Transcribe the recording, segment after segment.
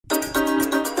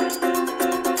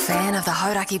of the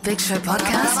Hodaki Big Show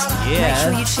podcast? Yeah. Make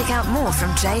sure you check out more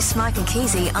from Jay, Smike and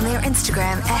Keezy on their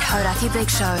Instagram at Hodaki Big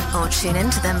Show, or tune in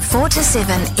to them 4 to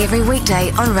 7 every weekday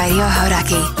on Radio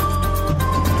Hodaki.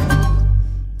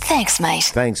 Thanks, mate.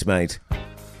 Thanks, mate.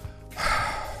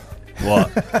 What?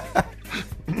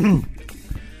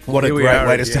 What a Here we great are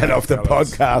way to again, start off the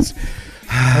fellas.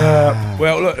 podcast.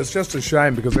 Well, look, it's just a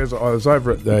shame because I was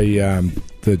over at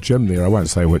the gym there. I won't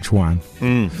say which one,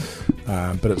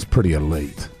 but it's pretty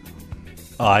elite.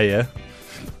 Oh, yeah.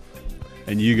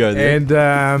 And you go there.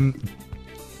 And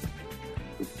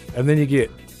then you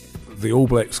get the All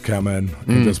Blacks come in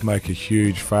and just make a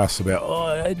huge fuss about,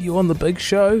 oh, you on the big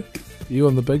show? You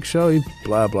on the big show? You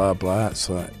blah, blah, blah.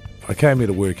 It's like, I came here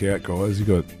to work out, guys. You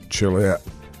got to chill out.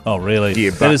 Oh, really?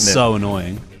 Yeah, that is button it. so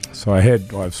annoying. So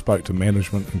I spoke to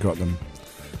management and got them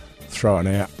thrown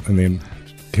out and then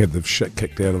had the shit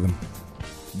kicked out of them.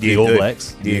 The All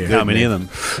Blacks? Yeah, How good, many man. of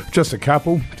them? Just a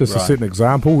couple, just to Right. set an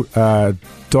example.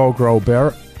 Dog Roll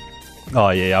Barrett Oh,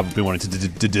 yeah, I've been wanting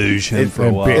to douche him for a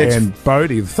and, while. and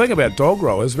Bodie. The thing about Dog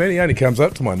Roll is, man, he only comes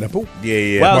up to my nipple. Yeah,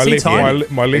 yeah. Wow. my is he left, tiny?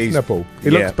 my left He's- nipple. He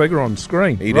yeah. looks bigger on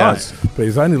screen. He does. But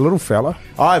he's only a little fella.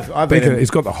 I've been in, He's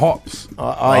got the hops. I,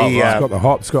 uh, He's got the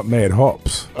hops. Got mad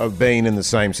hops. I've been in the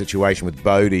same situation with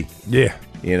Bodie. Yeah.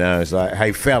 You know, it's like,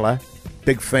 hey, fella,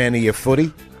 big fan of your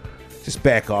footy. Just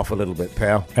back off a little bit,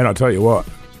 pal. And I tell you what,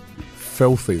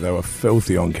 filthy. They were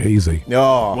filthy on Keezy.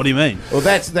 Oh, What do you mean? well,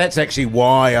 that's actually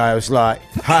why I was like,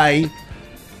 hey,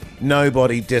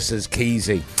 nobody disses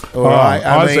Keezy. All right,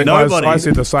 I mean, nobody. I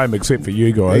said the same except for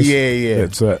you guys. Yeah, yeah.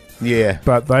 That's it. yeah.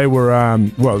 But they were, well,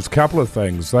 it was a couple of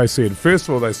things. They said, first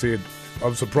of all, they said,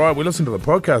 I'm surprised, we listened to the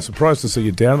podcast, surprised to see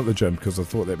you down at the gym because I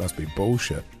thought that must be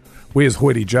bullshit. Where's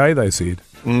Hoity J, they said.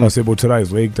 I said, well,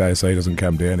 today's leg day, so he doesn't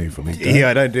come down here for leg day. Yeah,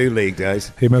 I don't do league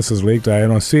days. He misses leg day.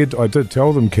 And I said, I did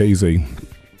tell them, Keezy,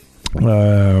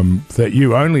 that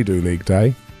you only do leg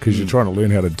day because you're trying to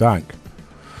learn how to dunk.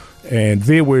 And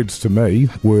their words to me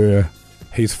were,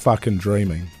 he's fucking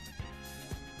dreaming.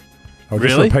 I'll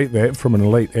Really? just repeat that from an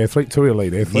elite athlete to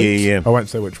elite athletes. Yeah, yeah. I won't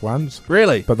say which ones.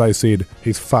 Really? But they said,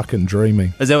 he's fucking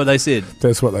dreaming. Is that what they said?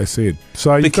 That's what they said.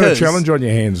 So you've got a Because- challenge on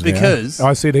your hands now. because-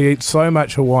 I said he eats so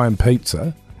much Hawaiian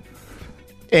pizza.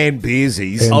 And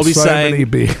beersies. And I'll be so many saying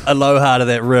beer- aloha to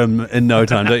that rim in no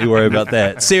time. Don't you worry about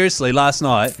that. Seriously, last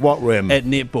night What rim? at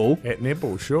netball, At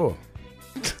netball, sure.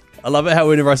 I love it how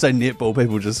whenever I say netball,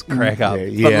 people just crack up. yeah,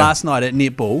 But yeah. last night at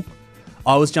netball,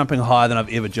 I was jumping higher than I've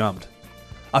ever jumped.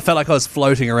 I felt like I was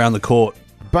floating around the court.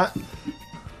 But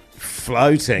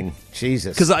floating.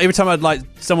 Jesus. Because every time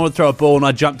someone would throw a ball and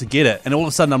I'd jump to get it, and all of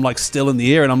a sudden I'm like still in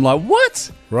the air, and I'm like, what?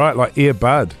 Right, like Air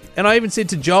Bud. And I even said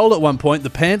to Joel at one point, the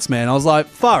pants man, I was like,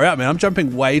 far out, man, I'm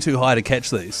jumping way too high to catch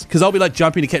these. Because I'll be like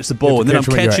jumping to catch the ball, and then I'm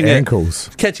catching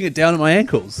catching it down at my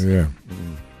ankles. Yeah.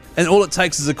 And all it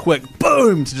takes is a quick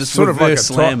boom to just Sort of like a reverse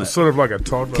slam it. sort of like a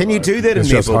toddler. Can you though. do that in It's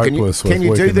just netball? hopeless Can with you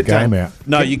do working the game dunk? out?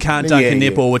 No, you can't dunk in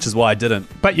netball, which is why I didn't.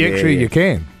 But you actually, yeah. you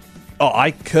can. Oh,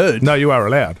 I could. No, you are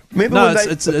allowed. Remember No, when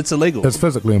it's illegal. It's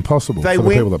physically impossible They for the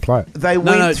went- people that play it. they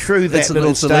went no, through that it's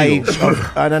little illegal. stage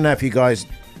of, I don't know if you guys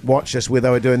watched this, where they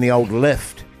were doing the old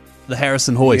lift. The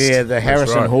Harrison hoist. Yeah, the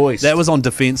Harrison right. hoist. That was on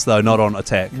defence, though, not on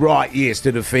attack. right, yes,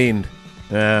 to defend.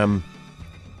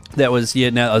 That was,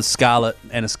 now a Scarlett,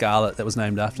 Anna Scarlett, that was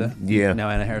named after. Yeah. Now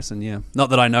Anna Harrison, yeah. Not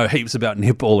that I know heaps about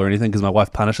netball or anything, because my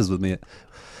wife punishes with me.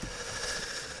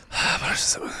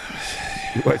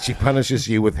 What, she punishes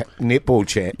you with netball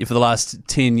chat. For the last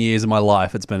 10 years of my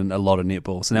life, it's been a lot of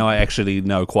netball. So now I actually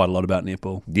know quite a lot about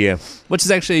netball, Yeah. which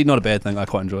is actually not a bad thing. I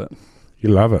quite enjoy it. You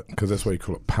love it because that's why you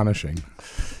call it punishing.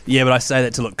 Yeah, but I say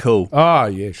that to look cool. Oh,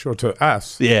 yeah, sure. To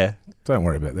us. Yeah. Don't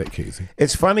worry about that, Keezy.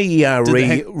 It's funny,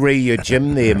 they re your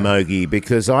gym there, Mogi,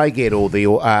 because I get all the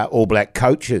All Black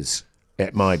coaches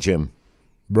at my gym.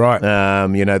 Right.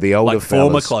 You know, the older Like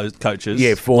former fellas. coaches.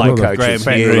 Yeah, former like coaches.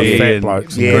 Graham Yeah, Henry fat and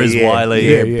blokes. Yeah, Chris yeah. Wiley.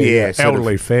 Yeah, yeah. sort of-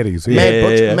 Elderly fatties. Yeah. Mad,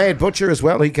 Butcher, yeah. Mad Butcher as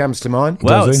well, he comes to mind.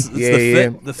 Wow, Does it's, he? it's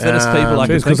Yeah, the fittest people I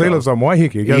can Because think he of. lives on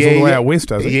Waiheke. He goes all the way out west,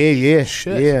 does he? Yeah,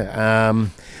 Shit. yeah.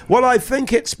 Well, I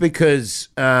think it's because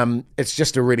it's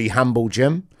just a really humble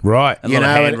gym. Right. A lot of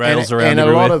handrails around and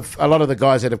everywhere. a lot of the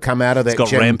guys that have come out of that got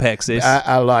gym ramp access.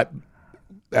 are like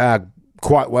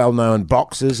quite well known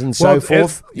boxers and Well, so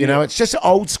forth. You know, it's just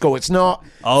old school. It's not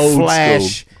Old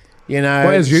flash. You know,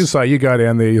 Well, as you it's- say, you go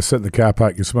down there, you sit in the car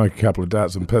park, you smoke a couple of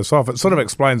darts and piss off. It sort of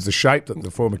explains the shape that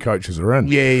the former coaches are in.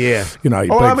 yeah. You know,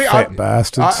 you Oh, big I mean, fat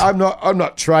bastards. I'm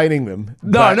not training them.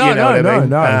 no, but no, you know no, what I no, mean?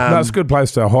 no. It's a good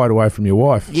place to hide away from your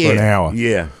wife for an hour.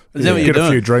 Yeah. Is that what Get you're a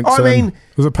few doing? drinks I in. mean-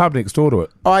 There's a pub next door to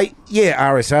it.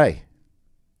 RSA.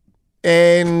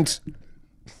 And,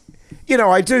 you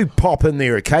know, I do pop in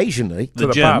there occasionally. The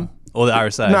the gym. pub. Or the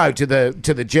RSA? No,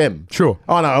 to the gym. Sure.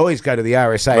 Oh, no, I always go to the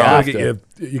RSA Right. after.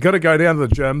 You got to go down to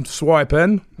the gym, swipe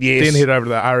in, Yes. then head over to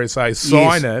the RSA,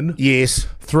 sign in, Yes.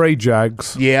 3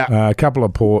 jugs, Yeah. a couple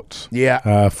of ports, Yeah.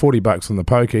 $40 in the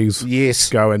pokies, Yes.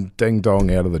 go and ding dong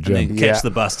out of the And gym, then Yeah. catch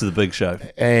the bus to the big show.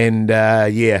 And,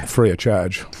 yeah. free of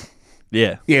charge.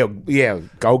 Yeah. Yeah,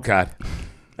 gold card.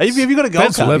 Have you got a gold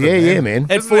That's card? living. Yeah, man. man.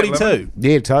 At Isn't that 42.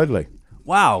 Yeah, totally.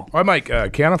 Wow. I make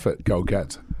counterfeit gold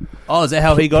cards. Oh, is that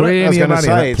how he got it? Plenty I was of gonna money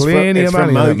say, in it. it's from- Plenty it's of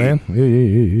money from in it, Mogi.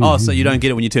 man. Yeah. Oh, so you don't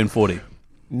get it when you turn 40?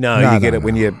 No, No, you get no, it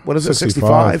when you, what is it,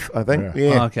 65, 65, I think? yeah.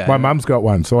 Yeah. Oh, okay. My mum's got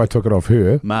one, so I took it off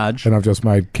her. Marge. And I've just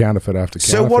made counterfeit after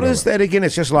counterfeit. So what of is it. that again?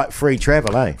 It's just like free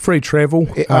travel, eh? Free travel,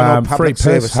 on public free piss,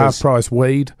 services. half-price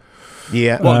weed.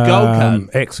 Yeah. What, gold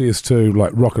card? Access to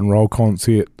like rock and roll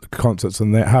concerts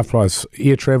and that. Half-price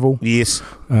air travel. Yes.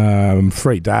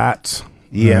 Free darts.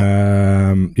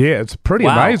 Yeah. It's pretty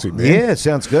Wow. amazing, man. Yeah, it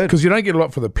sounds good. Because you don't get a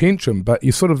lot for the pension, but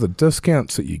you sort of the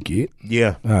discounts that you get.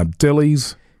 Yeah.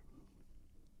 Dillys.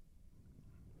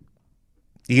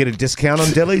 You get a discount on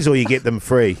Dillys or you get them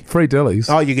free? Free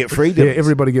Dillys. Oh, you get free yeah, Dillys?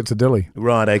 everybody gets a dilly.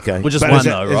 Right, okay. Which is But one it-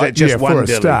 though, Is right? it just yeah, one for a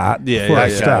dilly? start. Yeah, for yeah, a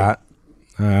yeah. start.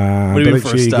 What do you But mean each for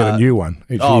a year you get start? a new one.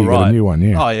 Each Oh, year you right. get a new one,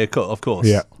 yeah. Oh, yeah, cool, of course.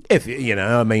 Yeah. If,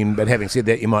 I mean, but having said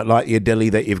that, you might like your dilly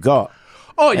that you've got.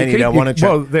 Oh, And you don't wanna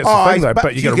well, change- that's Oh, the thing, though. but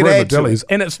But you you get a could room of add to it. dillies.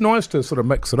 And it's nice to sort of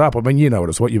mix it up. I mean, you know what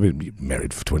it's what. You've been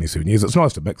married for 27 years. It's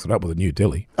nice to mix it up with a new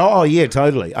dilly. Oh, yeah,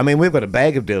 totally. I mean, we've got a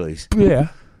bag of dillies. Yeah.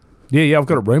 Yeah, I've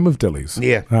got a room of dillies.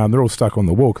 Yeah. They're all stuck on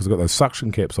the wall because I've got those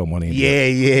suction caps on one end. Yeah.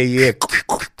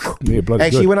 Yeah, bloody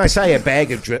Actually, good. when I say a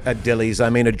bag of dillies, I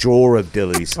mean a drawer of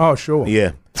dillies. Oh, sure.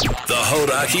 Yeah. The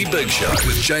Hodaki Big Show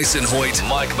with Jason Hoyt,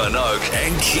 Mike Minogue,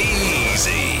 and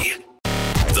Keezy.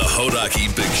 The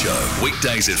Hodaki Big Show,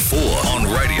 weekdays at 4 on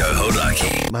Radio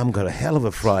Hodaki. Mum got a hell of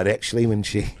a fright, actually, when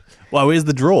she... Well, where's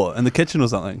the drawer? In the kitchen or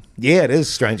something? Yeah, it is,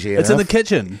 strangely It's in the enough.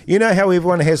 kitchen. You know how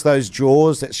everyone has those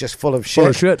drawers that's just full of shit? Full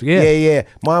of shit, yeah. Yeah.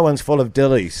 My one's full of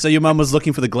dillies. So your mum was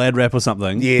looking for the Glad wrap or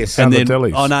something? Yes. And Under then,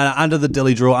 Dillys. oh, no, under the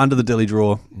dilly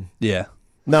drawer. Yeah.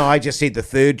 No, I just said the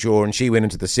third drawer and she went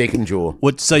into the second drawer.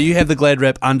 So you have the Glad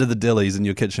wrap under the dillies in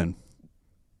your kitchen?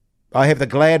 I have the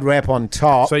Glad wrap on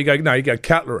top. So you go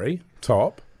cutlery,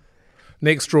 top.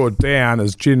 Next drawer down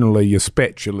is generally your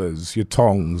spatulas, your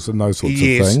tongs, and those sorts of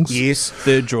things. Yes.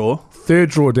 Third drawer. Third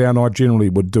drawer down, I generally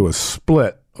would do a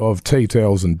split of tea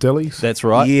towels and dillies. That's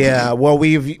right. Yeah, well,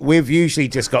 we've usually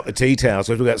just got the tea towels.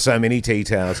 We've got so many tea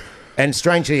towels. And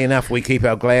strangely enough, we keep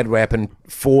our Glad wrap and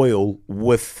foil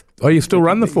with... Oh, you still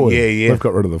run the foil? Yeah. We've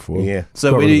got rid of the foil. Yeah.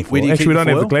 So Got where rid do of the you foil. Actually, keep we the don't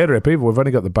have the foil? Glad wrap either. We've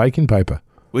only got the baking paper.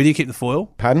 Where do you keep the foil?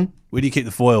 Pardon? Where do you keep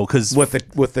the foil? Because With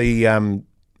the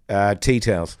tea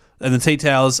towels. and the tea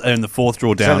towels are in the fourth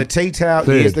drawer down. So the tea towel,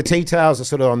 Third. yes, the tea towels are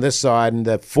sort of on this side, and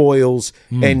the foils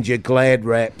and your Glad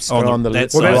wraps On are the- on the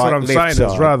that Well, side. that's right, what I'm left saying.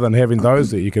 Is side. rather than having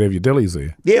those there, you could have your dillies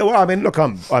there. Yeah, well, I mean, look,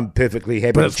 I'm perfectly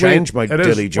happy to it's weird. change my It is.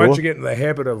 dilly drawer. Once you get in the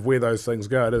habit of where those things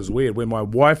go, it is weird. When my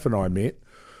wife and I met,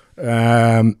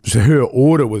 so her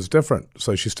order was different.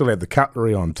 So she still had the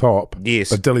cutlery on top. Yes.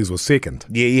 But dillies was second.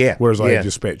 Yeah. Whereas I yeah. had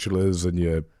your spatulas and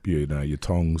your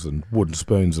tongs and wooden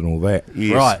spoons and all that.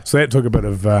 Yes. Right. So that took a bit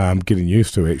of getting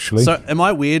used to, actually. So am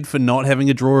I weird for not having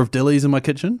a drawer of dillies in my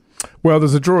kitchen? Well,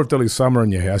 there's a drawer of dillies somewhere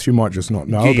in your house. You might just not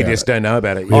know You about just it. don't know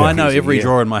about it. Oh, I know Keezy, every yeah.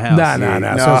 drawer in my house. No.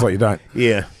 No. Sounds like you don't.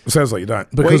 Yeah. Sounds like you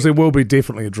don't. Because there will be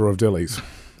definitely a drawer of dillies.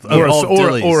 Of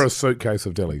dillies. Or a suitcase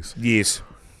of dillies. Yes.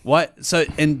 What? So,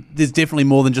 and there's definitely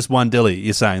more than just one dilly.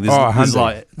 You're saying there's, Oh, there's 100.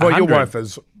 like Well, your 100. wife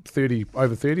is 30,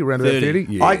 over 30, around about 30.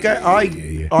 30?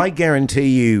 Yeah. I guarantee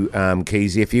you,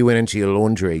 Keezy, if you went into your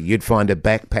laundry, you'd find a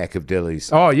backpack of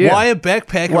dillies. Oh, yeah. Why a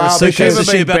backpack or Well, a suitcase? because Is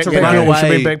she about to run Has she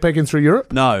been away? backpacking through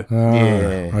Europe? No.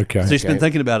 Yeah. Okay. So she's been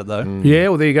thinking about it though. Yeah,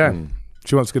 well, there you go.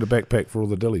 She wants to get a backpack for all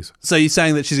the dillies. So you're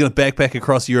saying that she's going to backpack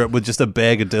across Europe with just a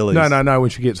bag of dillies? No.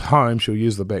 When she gets home, she'll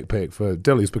use the backpack for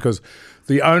dillies because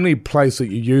the only place that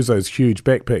you use those huge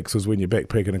backpacks is when you're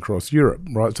backpacking across Europe,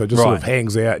 right? So it just sort of Right.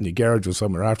 hangs out in your garage or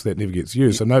somewhere after that, never gets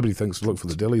used. So nobody thinks to look for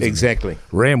the dillies. in there. Exactly.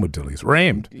 Rammed with dillies.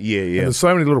 Rammed. Yeah. And there's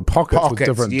so many little pockets with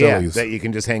different dillies. that you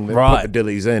can just hang the, Right. put the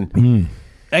dillies in.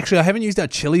 Actually, I haven't used our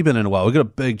chili bin in a while. We've got a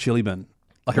big chili bin,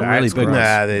 like a Nah, really it's big gross. one.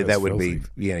 Nah, That's that would be, filthy.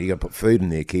 you got to put food in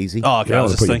there, Keezy. Oh, okay. Yeah, I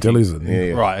was to just put your thinking. dillies in there.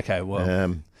 Yeah. Right. Okay. Well,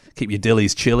 Um, keep your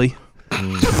dillies chilly.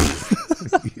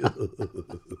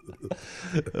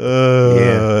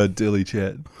 Dilly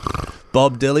chat.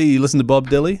 Bob Dilly. You listen to Bob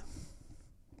Dilly?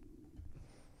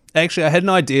 Actually, I had an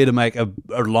idea to make a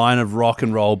line of rock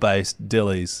and roll based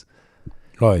dillies.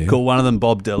 Oh, yeah. Call one of them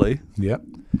Bob Dilly. Yep.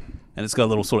 And it's got a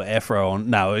little sort of afro on.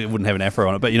 No, it wouldn't have an afro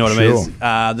on it, but you know what I Sure.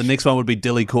 mean. The next one would be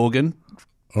Dilly Corgan.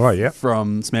 Oh, yeah.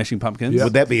 from Smashing Pumpkins.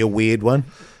 Would that be a weird one?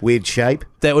 Weird shape?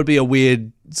 That would be a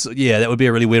weird... Yeah, that would be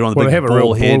a really weird one. Well, they have a real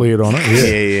ball head on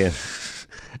it. Yeah.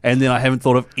 And then I haven't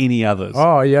thought of any others.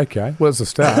 Oh, yeah, okay. Well, it's a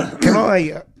start. Can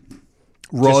I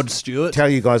Rod Stewart. tell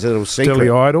you guys a little secret? Dilly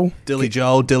Idol. Dilly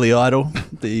Joel, Dilly Idol.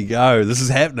 There you go. This is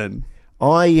happening.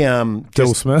 I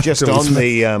Dill Smith. just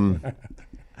Dilly on Smith.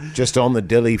 just on the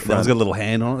Dilly That front. one's got a little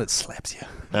hand on it that slaps you.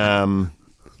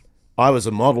 I was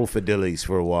a model for Dillys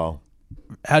for a while.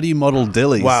 How do you model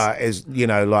Dillys? Well, as you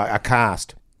know, like a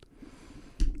cast.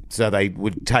 So they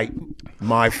would take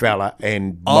my fella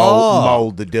and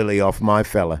mold the Dilly off my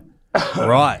fella.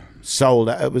 Right. Sold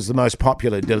it. It was the most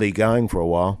popular Dilly going for a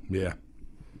while. Yeah.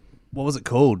 What was it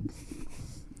called?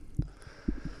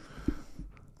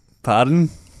 Pardon?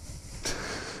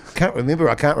 Can't remember.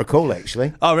 I can't recall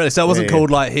actually. Oh, really? So it wasn't Yeah. called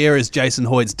like, here is Jason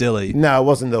Hoyt's Dilly. No, it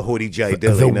wasn't the Hoodie J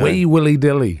Dilly. The no. Wee Willy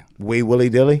Dilly. Wee Willy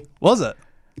Dilly. Was it?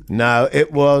 No,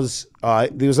 it was. There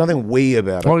was nothing wee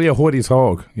about it. Oh, yeah, Hoyt's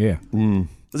Hog. Yeah.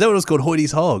 Is that what it was called?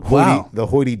 Hoyt's Hog. Hoodie- Wow. the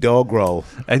Hoodie dog roll.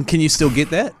 And can you still get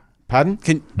that? Pardon?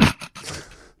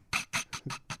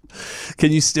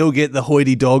 Can you still get the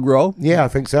Hoity dog roll? Yeah, I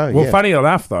think so. Well, yeah. funny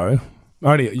enough, though,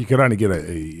 you could only get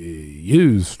a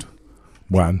used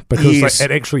one because Yes. it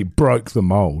actually broke the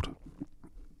mould.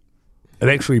 It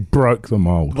actually broke the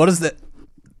mould. What is that?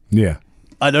 Yeah.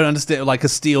 I don't understand. Like a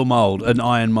steel mold, an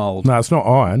iron mold. No, it's not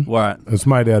iron. Right. It's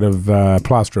made out of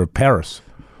plaster of Paris.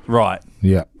 Right.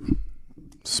 Yeah.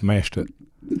 Smashed it.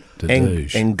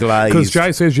 and glazed. Because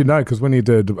Jay says, because when he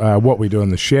did What We Do in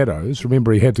the Shadows,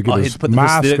 remember he had to get he his had to put the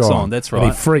mask prosthetics on. on, that's And he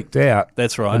right. freaked out.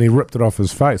 That's right. And he ripped it off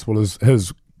his face. Well,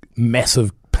 his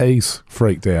massive piece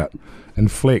freaked out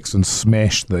and flexed and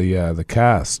smashed the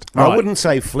cast. I wouldn't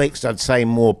say flexed. I'd say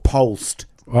more pulsed.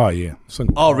 Oh, yeah.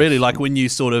 Oh, really? Like when you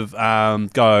sort of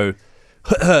go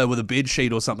with a bed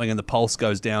sheet or something and the pulse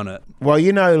goes down it. Well,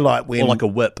 like when Or like a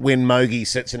whip. when Mogi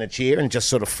sits in a chair and just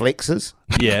sort of flexes,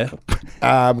 Yeah.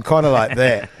 kind of like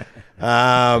that.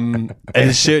 And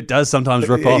his shirt does sometimes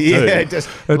rip off too. Yeah, just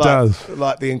It like, does.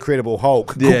 like the Incredible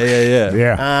Hulk. Yeah.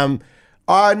 Yeah.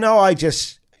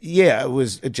 It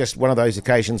was just one of those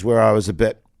occasions where I was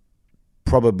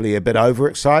probably a bit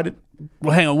overexcited,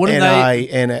 Well, hang on. Wouldn't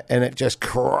and they... it just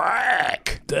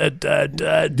crack. Is that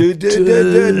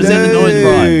the noise?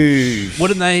 Right.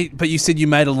 Wouldn't they... But you said you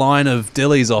made a line of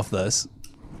Dillys off this.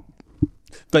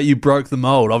 But you broke the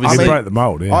mold, obviously. He broke the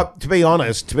mould, yeah. To be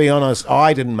honest,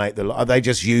 I didn't make they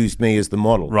just used me as the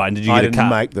model. Right, and did you I get a didn't cut?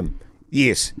 make them.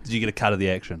 Yes. Did you get a cut of the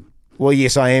action? Well,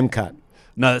 yes, I am cut.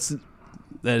 No,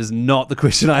 that is not the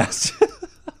question I asked you.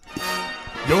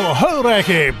 Your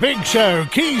Horaki Big Show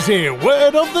Keezy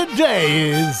word of the day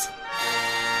is...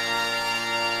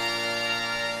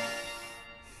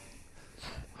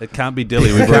 It can't be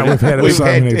Dilly. We've We've had it so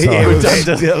many times. Yeah, we've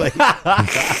had Dilly.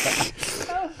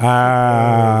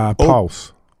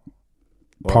 Pulse.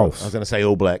 Well, Pulse. I was going to say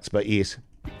All Blacks, but yes.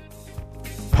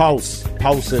 Pulse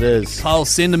it is. Pulse,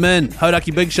 send them in.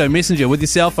 Hodaki Big Show Messenger with your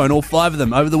cell phone, all 5 of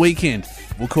them over the weekend.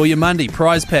 We'll call you Monday.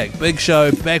 Prize pack, Big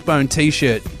Show, Backbone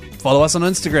T-shirt. Follow us on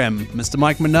Instagram, Mr.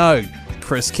 Mike Minogue,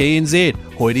 Chris Key and Z,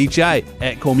 Hoity J,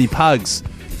 @CallMePugs.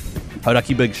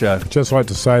 Hodaki Big Show. Just like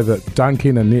to say that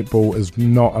dunking and netball is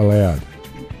not allowed.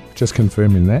 Just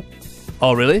confirming that.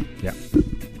 Oh, really? Yeah.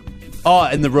 Oh,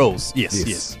 and the rules.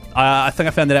 Yes. I think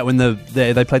I found that out when they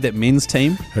played that men's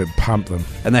team Who pumped them.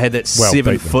 and they had that Well, beat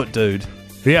them. 7-foot dude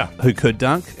Yeah. who could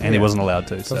dunk and he Yeah. wasn't allowed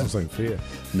to. So Doesn't seem fair.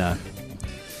 no.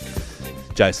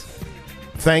 Jace.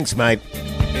 Thanks, mate.